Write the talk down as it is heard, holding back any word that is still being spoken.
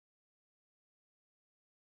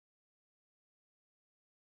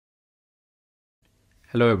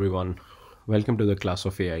Hello everyone, welcome to the class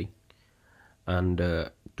of AI, and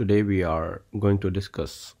today we are going to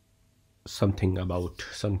discuss something about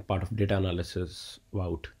some part of data analysis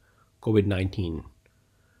about COVID-19.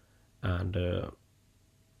 And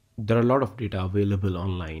there are a lot of data available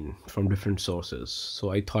online from different sources,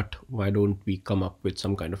 so I thought, why don't we come up with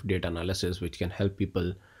some kind of data analysis which can help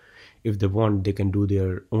people. If they want, they can do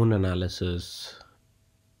their own analysis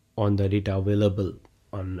on the data available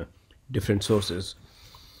on different sources.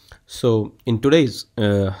 So in today's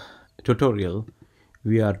tutorial,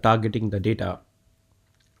 we are targeting the data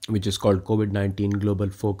which is called COVID-19 Global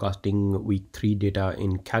Forecasting Week 3 data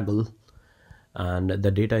in Kaggle, and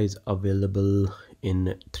the data is available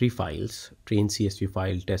in 3 files: train CSV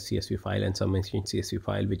file, test CSV file, and summation CSV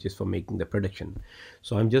file, which is for making the prediction.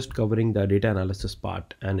 So I'm just covering the data analysis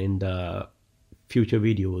part, and in the future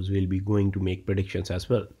videos we'll be going to make predictions as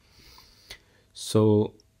well.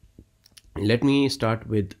 So let me start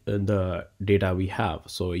with the data we have.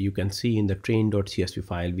 So you can see in the train.csv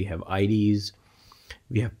file we have IDs,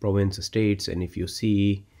 we have province, states, and if you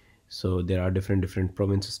see, so there are different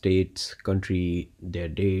province, states, country, their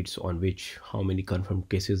dates on which how many confirmed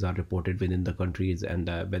cases are reported within the countries, and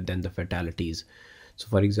then the fatalities. So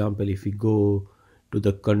for example, if we go to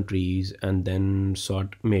the countries and then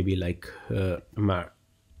sort maybe like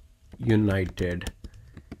United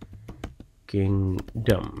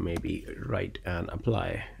Kingdom, maybe, right, and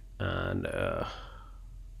apply, and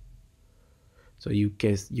so you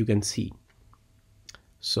can see,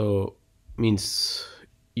 so means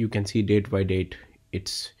you can see date by date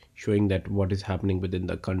it's showing that what is happening within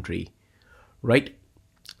the country, right?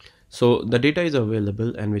 So the data is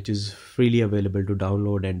available and which is freely available to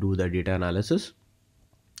download and do the data analysis.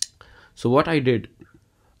 So what I did,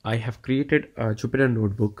 I have created a Jupyter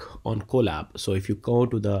notebook on Colab. So if you go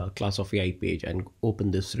to the class of AI page and open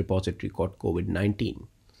this repository called COVID-19,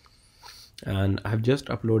 and I've just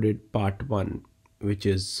uploaded part 1, which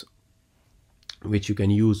you can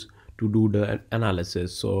use to do the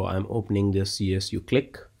analysis. So I'm opening this. Yes, you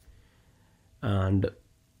click and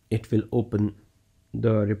it will open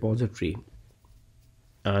the repository,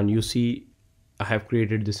 and you see I have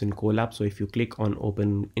created this in Colab. So if you click on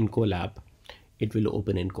open in Colab, it will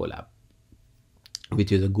open in Colab,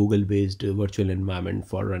 which is a Google-based virtual environment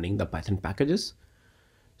for running the Python packages.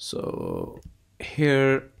 So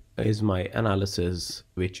here is my analysis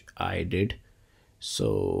which I did.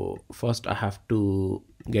 So first I have to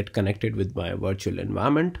get connected with my virtual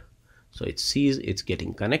environment. So it sees it's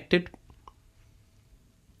getting connected,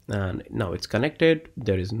 and now it's connected.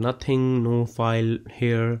 There is nothing, no file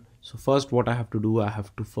here. So first what I have to do, I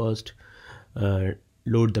have to first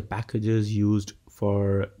load the packages used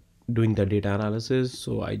for doing the data analysis.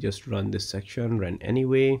 So I just run this section, run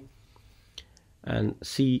anyway, and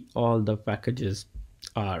see all the packages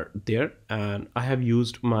are there, and I have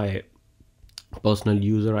used my personal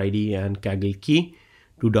user ID and Kaggle key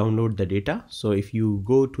to download the data. So if you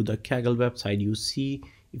go to the Kaggle website, you see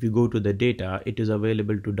if you go to the data, it is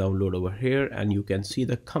available to download over here, and you can see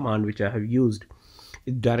the command which I have used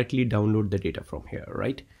is directly download the data from here,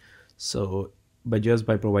 right? So just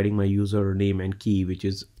by providing my username and key, which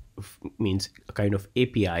is means a kind of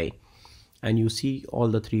API, and you see all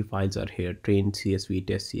the 3 files are here: train CSV,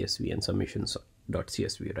 test CSV, and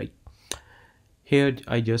submissions.csv, right? Here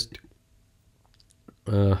I just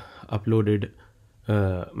uploaded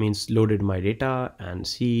loaded my data, and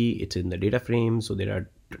see it's in the data frame. So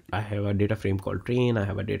I have a data frame called train, I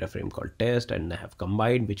have a data frame called test, and I have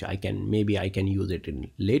combined, which I can use it in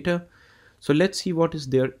later. So let's see what is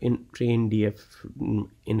there in train df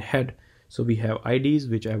in head. So we have IDs,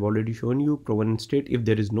 which I've already shown you, provenance state. If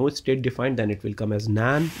there is no state defined, then it will come as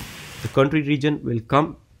nan. The country region will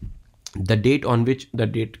come, the date on which the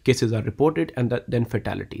cases are reported, and then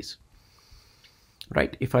fatalities,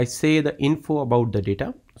 right? If I say the info about the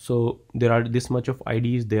data, so there are this much of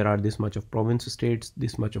IDs, there are this much of province states,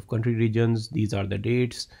 this much of country regions, these are the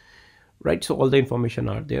dates, right? So all the information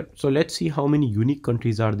are there. So let's see how many unique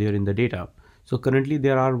countries are there in the data. So currently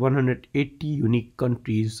there are 180 unique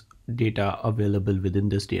countries data available within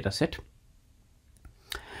this data set,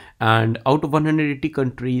 and out of 180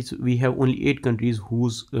 countries we have only 8 countries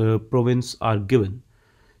whose province are given.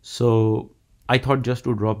 So I thought just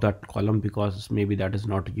to drop that column because maybe that is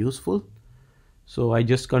not useful. So I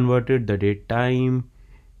just converted the date time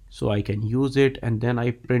so I can use it, and then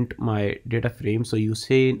I print my data frame. So you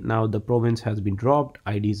say now the province has been dropped,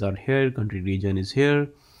 IDs are here, country region is here,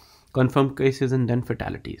 confirmed cases, and then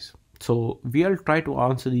fatalities. So we'll try to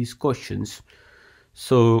answer these questions.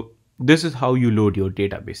 So this is how you load your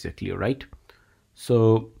data basically, right?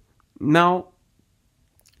 So now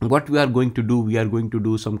what we are going to do, we are going to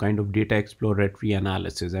do some kind of data exploratory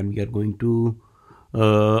analysis, and we are going to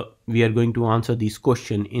answer these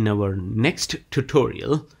questions in our next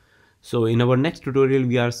tutorial. So in our next tutorial,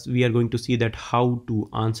 we are going to see that how to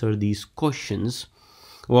answer these questions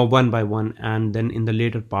one by one, and then in the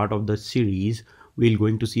later part of the series we're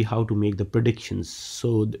going to see how to make the predictions.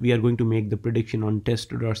 So we are going to make the prediction on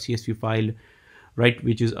test.csv file, right,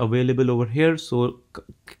 which is available over here. So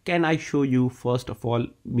can I show you, first of all,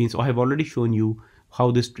 means I have already shown you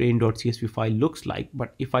how this train.csv file looks like,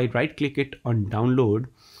 but if I right click it on download,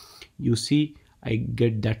 you see I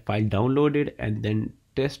get that file downloaded, and then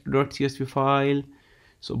test.csv file.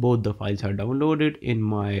 So both the files are downloaded in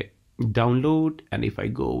my download, and if I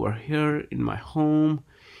go over here in my home,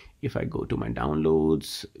 if I go to my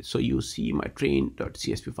downloads, so you see my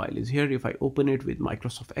train.csv file is here. If I open it with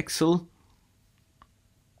Microsoft Excel,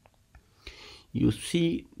 you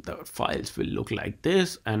see the files will look like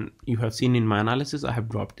this, and you have seen in my analysis I have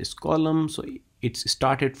dropped this column. So it's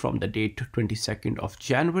started from the date 22nd of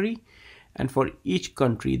January, and for each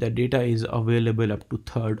country the data is available up to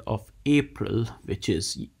 3rd of April, which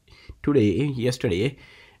is yesterday.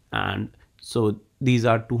 And so these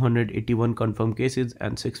are 281 confirmed cases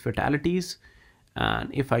and 6 fatalities.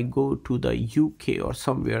 And if I go to the UK or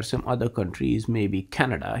somewhere, some other countries, maybe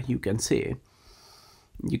Canada, you can see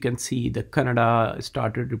the Canada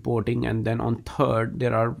started reporting, and then on 3rd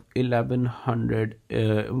there are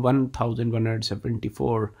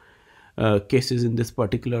 1174 cases in this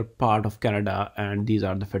particular part of Canada, and these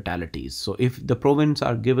are the fatalities. So if the province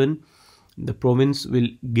are given, the province will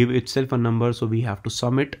give itself a number, so we have to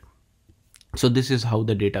sum it. So this is how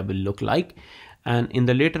the data will look like. And in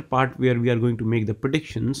the later part where we are going to make the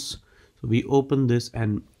predictions, so we open this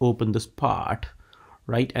and open this part,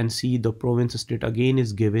 right, and see the province, state again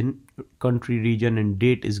is given, country, region, and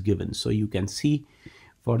date is given. So you can see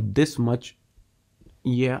for this much,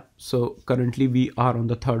 yeah, so currently we are on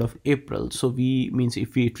the 3rd of April. So means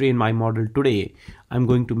if we train my model today, I'm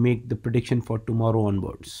going to make the prediction for tomorrow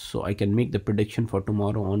onwards. So I can make the prediction for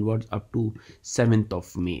tomorrow onwards up to 7th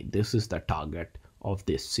of May. This is the target of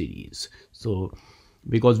this series. So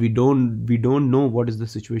because we don't know what is the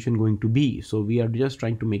situation going to be, so we are just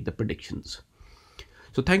trying to make the predictions.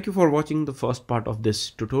 So thank you for watching the first part of this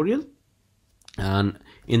tutorial. And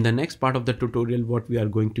in the next part of the tutorial, what we are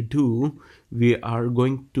going to do, we are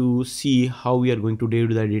going to see how we are going to do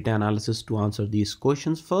the data analysis to answer these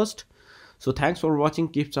questions first. So thanks for watching,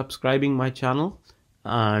 keep subscribing my channel,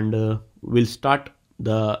 and we'll start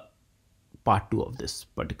the part 2 of this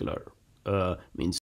particular means